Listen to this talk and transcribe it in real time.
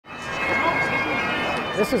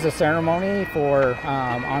This is a ceremony for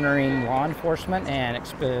honoring law enforcement and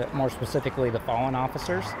more specifically the fallen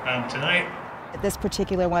officers. Tonight, this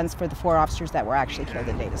particular one's for the 4 officers that were actually killed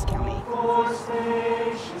in Davis County.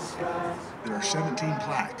 There are 17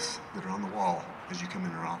 plaques that are on the wall as you come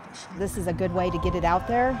in our office. This is a good way to get it out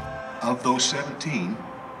there. Of those 17,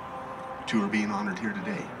 2 are being honored here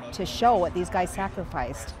today. To show what these guys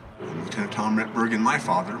sacrificed. Lieutenant Tom Retberg and my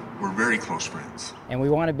father were very close friends. And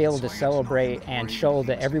we want to be able to celebrate and show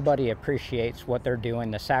that everybody appreciates what they're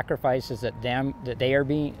doing, the sacrifices that they are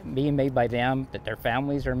being made by them, that their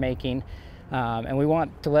families are making. And we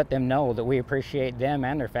want to let them know that we appreciate them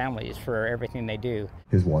and their families for everything they do.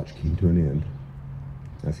 His watch came to an end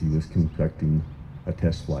as he was conducting a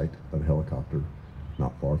test flight of a helicopter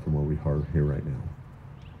not far from where we are here right now.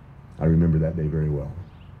 I remember that day very well.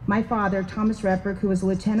 My father, Thomas Retberg, who was a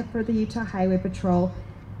lieutenant for the Utah Highway Patrol,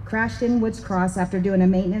 crashed in Woods Cross after doing a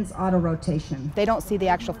maintenance auto rotation. They don't see the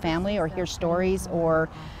actual family or hear stories or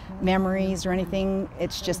memories or anything.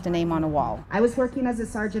 It's just a name on a wall. I was working as a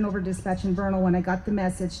sergeant over dispatch in Vernal when I got the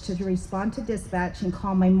message to respond to dispatch and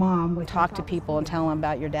call my mom. Talk to people and tell them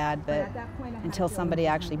about your dad, but until somebody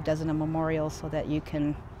actually does it a memorial so that you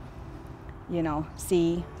can, you know,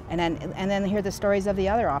 see and then hear the stories of the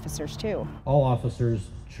other officers too. All officers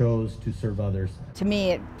chose to serve others. To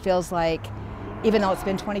me, it feels like, even though it's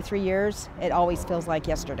been 23 years, it always feels like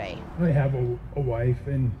yesterday. I have a wife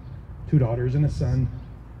and 2 daughters and a son,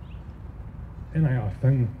 and I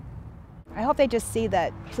hope they just see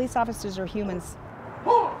that police officers are humans.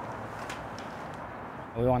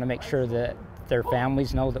 We want to make sure that their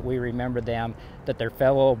families know that we remember them, that their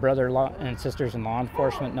fellow brothers and sisters in law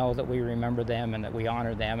enforcement know that we remember them and that we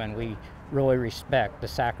honor them, and we really respect the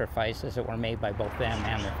sacrifices that were made by both them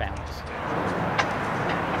and their families.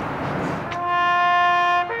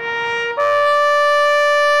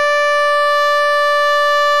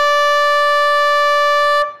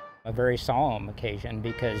 A very solemn occasion,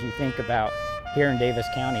 because you think about here in Davis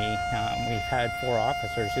County, we've had 4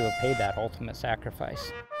 officers who have paid that ultimate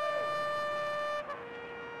sacrifice.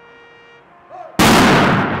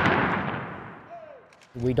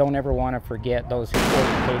 We don't ever want to forget those who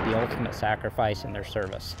paid the ultimate sacrifice in their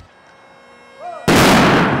service.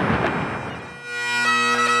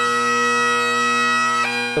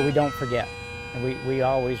 So we don't forget. We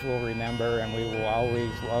always will remember, and we will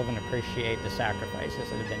always love and appreciate the sacrifices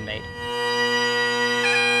that have been made.